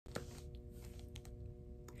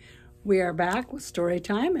We are back with story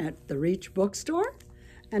time at the Reach Bookstore,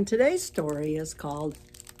 and today's story is called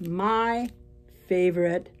My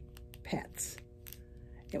Favorite Pets.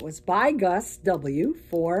 It was by Gus W.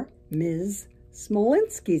 for Ms.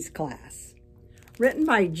 Smolinski's class. Written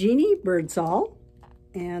by Jeanne Birdsall,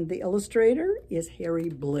 and the illustrator is Harry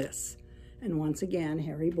Bliss. And once again,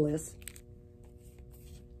 Harry Bliss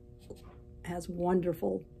has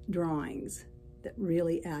wonderful drawings that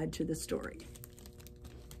really add to the story.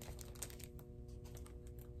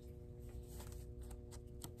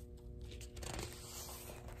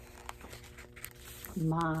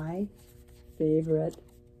 My favorite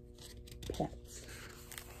pets.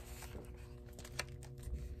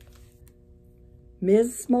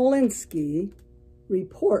 Ms. Smolinski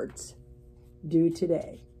reports due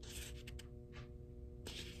today.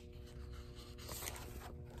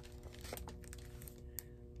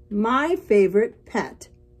 My favorite pet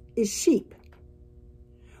is sheep.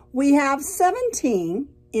 We have 17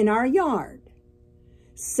 in our yard.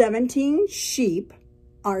 17 sheep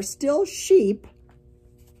are still sheep,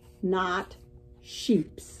 not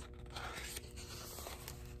sheeps.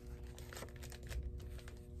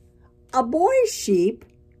 A boy sheep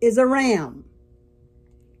is a ram.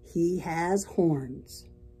 He has horns.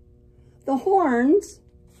 The horns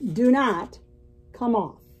do not come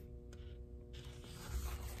off.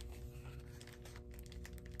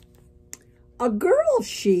 A girl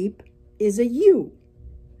sheep is a ewe.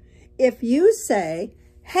 If you say,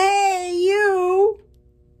 "Hey, you,"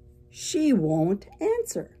 she won't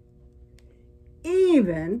answer,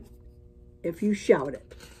 even if you shout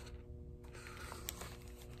it.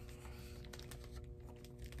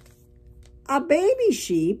 A baby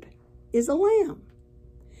sheep is a lamb.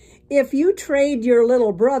 If you trade your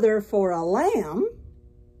little brother for a lamb,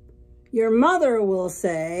 your mother will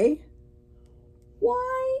say,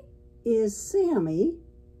 "Why is Sammy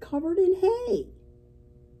covered in hay?"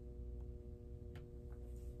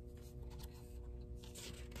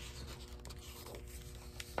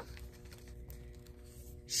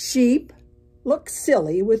 Sheep look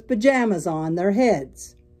silly with pajamas on their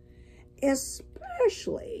heads,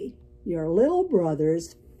 especially your little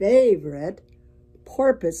brother's favorite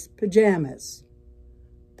porpoise pajamas.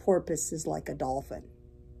 Porpoise is like a dolphin.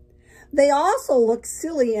 They also look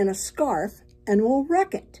silly in a scarf and will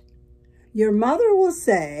wreck it. Your mother will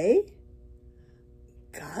say,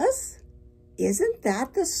 "Gus, isn't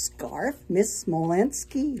that the scarf Miss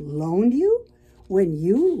Smolinski loaned you when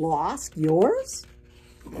you lost yours?"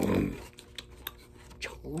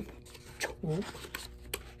 Chomp, chomp.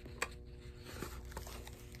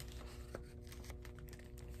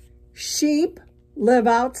 Sheep live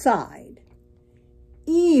outside,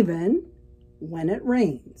 even when it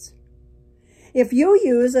rains. If you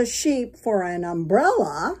use a sheep for an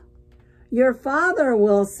umbrella, your father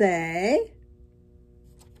will say,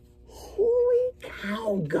 "Holy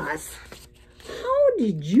cow, Gus, how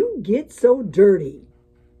did you get so dirty?"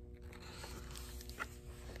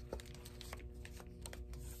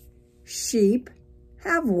 Sheep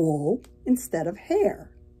have wool instead of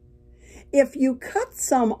hair. If you cut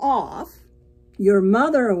some off, your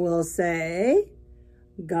mother will say,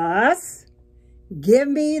 "Gus, give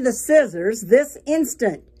me the scissors this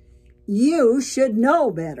instant. You should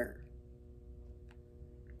know better."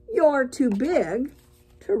 You're too big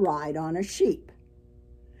to ride on a sheep.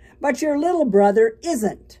 But your little brother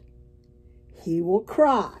isn't. He will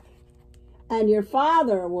cry, and your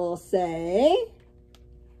father will say,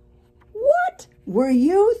 "What were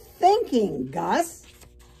you thinking, Gus?"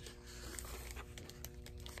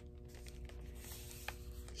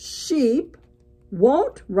 Sheep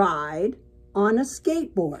won't ride on a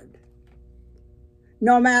skateboard,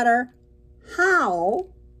 no matter how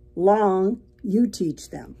long you teach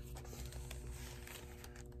them.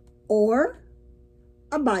 Or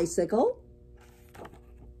a bicycle.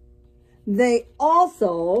 They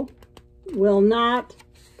also will not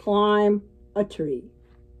climb a tree.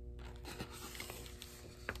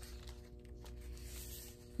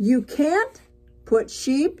 You can't put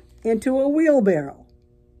sheep into a wheelbarrow.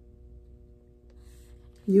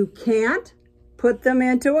 You can't put them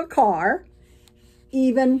into a car,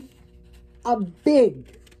 even a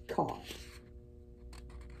big car.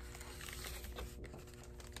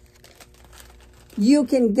 You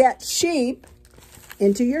can get sheep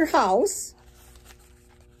into your house.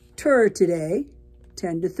 Tour today,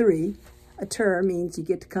 10 to 3. A tour means you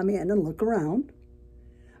get to come in and look around.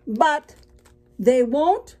 But they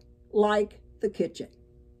won't like the kitchen.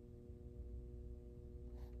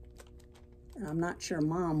 And I'm not sure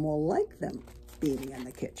Mom will like them being in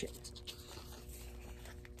the kitchen.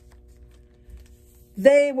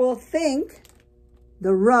 They will think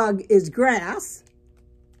the rug is grass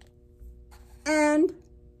and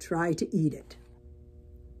try to eat it.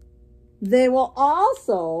 They will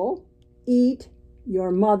also eat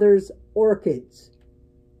your mother's orchids.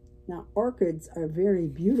 Now, orchids are very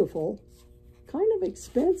beautiful, kind of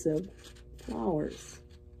expensive flowers.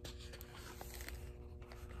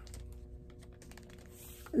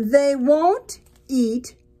 They won't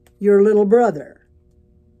eat your little brother.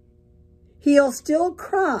 He'll still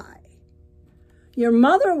cry. Your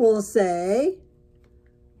mother will say,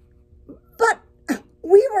 "But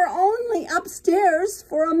we were only upstairs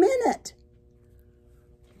for a minute."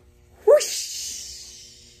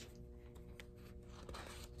 Whoosh!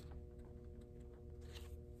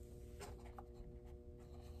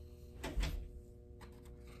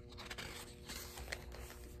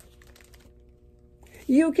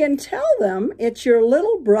 You can tell them it's your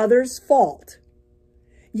little brother's fault.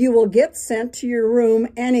 You will get sent to your room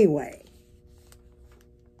anyway.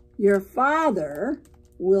 Your father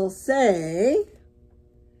will say,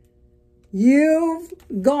 "You've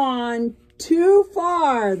gone too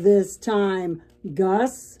far this time,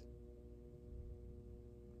 Gus."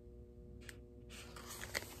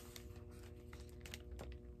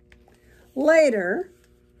 Later,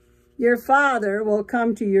 your father will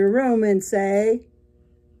come to your room and say,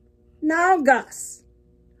 "Now, Gus,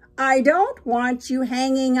 I don't want you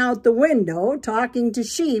hanging out the window talking to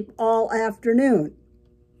sheep all afternoon."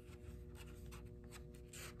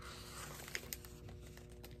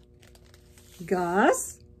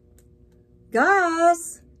 Gus,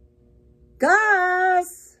 Gus,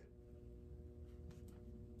 Gus.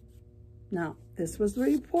 Now, this was the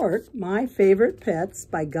report, My Favorite Pets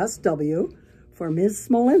by Gus W. for Ms.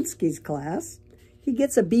 Smolinski's class. He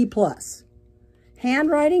gets a B+.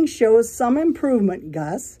 Handwriting shows some improvement,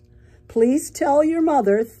 Gus. Please tell your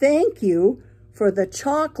mother thank you for the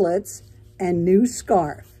chocolates and new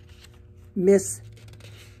scarf. Miss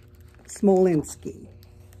Smolinski.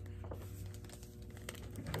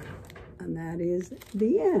 And that is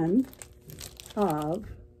the end of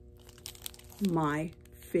My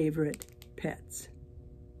Favorite Pets.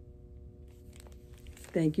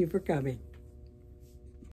 Thank you for coming.